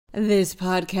This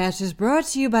podcast is brought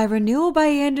to you by Renewal by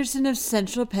Andersen of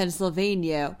Central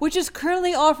Pennsylvania, which is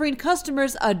currently offering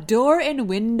customers a door and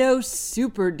window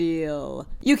super deal.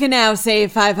 You can now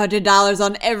save $500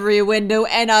 on every window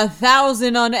and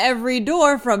 $1,000 on every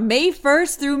door from May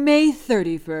 1st through May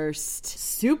 31st.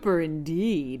 Super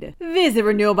indeed. Visit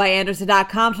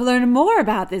renewalbyandersen.com to learn more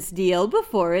about this deal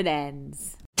before it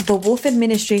ends. The Wolf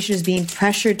administration is being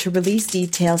pressured to release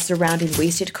details surrounding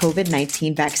wasted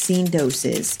COVID-19 vaccine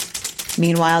doses.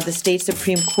 Meanwhile, the state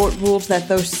Supreme Court ruled that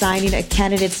those signing a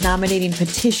candidate's nominating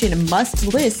petition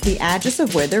must list the address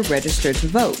of where they're registered to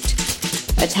vote.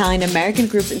 Italian-American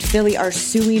groups in Philly are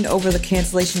suing over the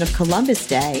cancellation of Columbus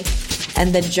Day,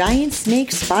 and the giant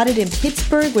snake spotted in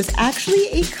Pittsburgh was actually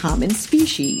a common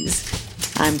species.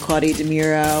 I'm Claudia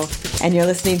DeMuro, and you're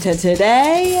listening to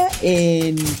Today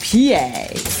in PA.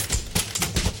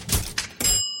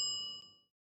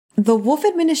 The Wolf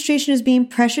administration is being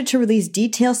pressured to release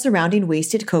details surrounding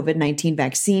wasted COVID-19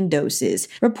 vaccine doses,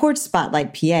 reports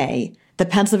Spotlight PA. The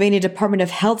Pennsylvania Department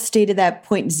of Health stated that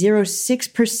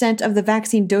 0.06% of the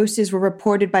vaccine doses were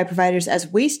reported by providers as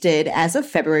wasted as of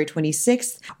February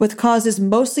 26th, with causes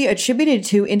mostly attributed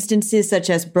to instances such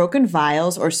as broken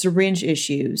vials or syringe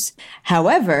issues.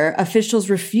 However, officials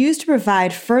refused to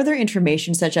provide further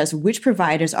information such as which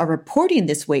providers are reporting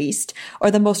this waste or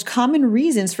the most common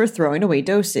reasons for throwing away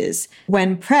doses.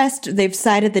 When pressed, they've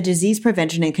cited the Disease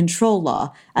Prevention and Control Law,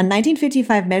 a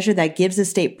 1955 measure that gives the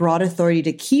state broad authority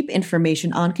to keep information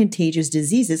on contagious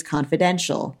diseases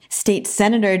confidential. State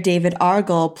Senator David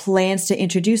Argall plans to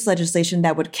introduce legislation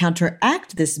that would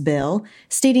counteract this bill,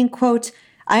 stating, quote,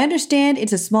 "I understand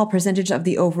it's a small percentage of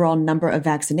the overall number of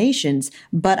vaccinations,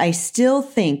 but I still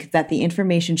think that the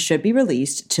information should be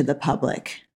released to the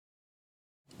public."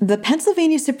 The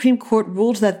Pennsylvania Supreme Court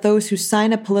ruled that those who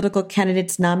sign a political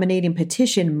candidate's nominating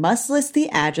petition must list the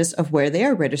address of where they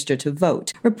are registered to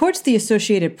vote, reports the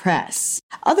Associated Press.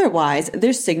 Otherwise,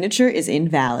 their signature is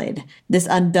invalid. This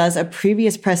undoes a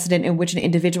previous precedent in which an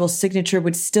individual's signature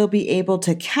would still be able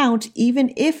to count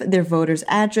even if their voter's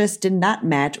address did not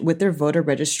match with their voter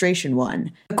registration one.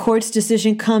 The court's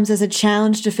decision comes as a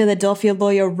challenge to Philadelphia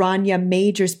lawyer Rania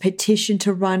Major's petition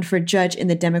to run for judge in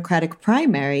the Democratic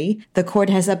primary. The court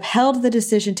has upheld the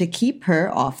decision to keep her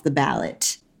off the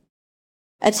ballot.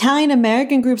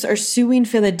 Italian-American groups are suing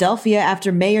Philadelphia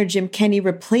after Mayor Jim Kenney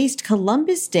replaced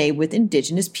Columbus Day with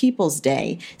Indigenous Peoples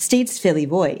Day, states Philly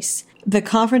Voice. The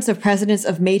Conference of Presidents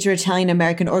of Major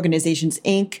Italian-American Organizations,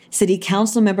 Inc., City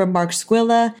Council member Mark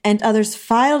Squilla, and others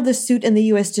filed the suit in the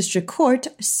U.S. District Court,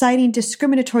 citing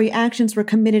discriminatory actions were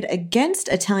committed against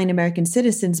Italian-American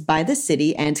citizens by the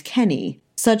city and Kenney.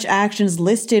 Such actions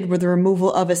listed were the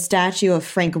removal of a statue of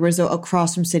Frank Rizzo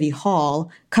across from City Hall,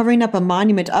 covering up a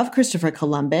monument of Christopher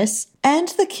Columbus, and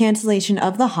the cancellation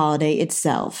of the holiday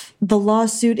itself. The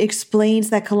lawsuit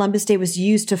explains that Columbus Day was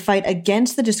used to fight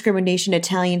against the discrimination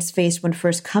Italians faced when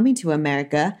first coming to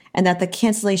America, and that the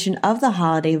cancellation of the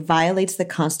holiday violates the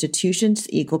Constitution's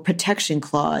Equal Protection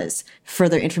Clause.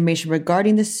 Further information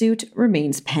regarding the suit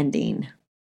remains pending.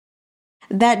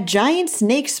 That giant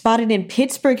snake spotted in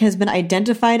Pittsburgh has been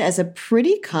identified as a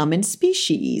pretty common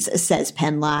species, says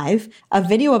PennLive. A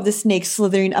video of the snake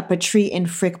slithering up a tree in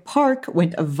Frick Park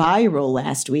went viral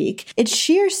last week, its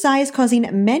sheer size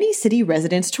causing many city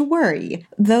residents to worry.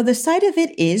 Though the sight of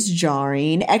it is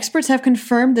jarring, experts have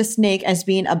confirmed the snake as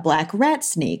being a black rat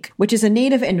snake, which is a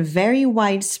native and very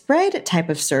widespread type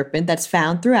of serpent that's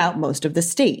found throughout most of the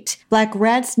state. Black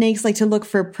rat snakes like to look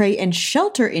for prey and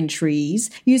shelter in trees,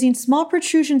 using small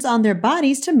protrusions on their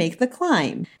bodies to make the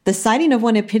climb. The sighting of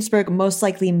one in Pittsburgh most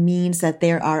likely means that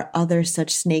there are other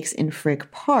such snakes in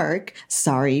Frick Park.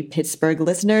 Sorry, Pittsburgh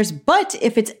listeners, but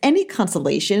if it's any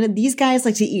consolation, these guys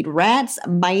like to eat rats,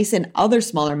 mice, and other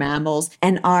smaller mammals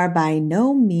and are by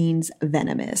no means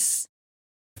venomous.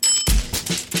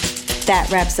 That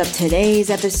wraps up today's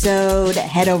episode.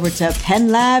 Head over to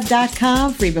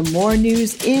PennLab.com for even more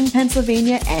news in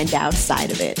Pennsylvania and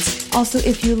outside of it. Also,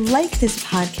 if you like this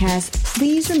podcast,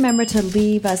 please remember to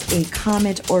leave us a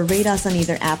comment or rate us on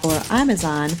either Apple or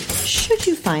Amazon, should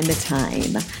you find the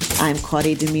time. I'm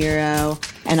Claudia DeMuro,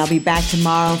 and I'll be back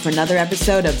tomorrow for another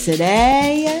episode of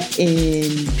Today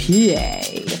in PA.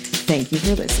 Thank you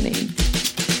for listening.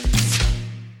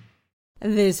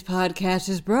 This podcast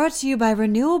is brought to you by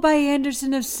Renewal by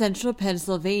Andersen of Central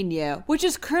Pennsylvania, which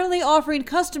is currently offering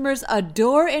customers a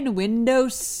door and window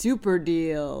super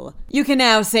deal. You can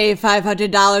now save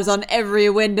 $500 on every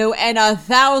window and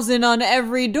 $1,000 on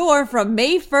every door from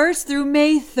May 1st through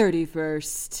May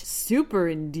 31st. Super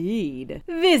indeed.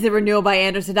 Visit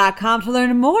renewalbyandersen.com to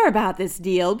learn more about this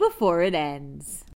deal before it ends.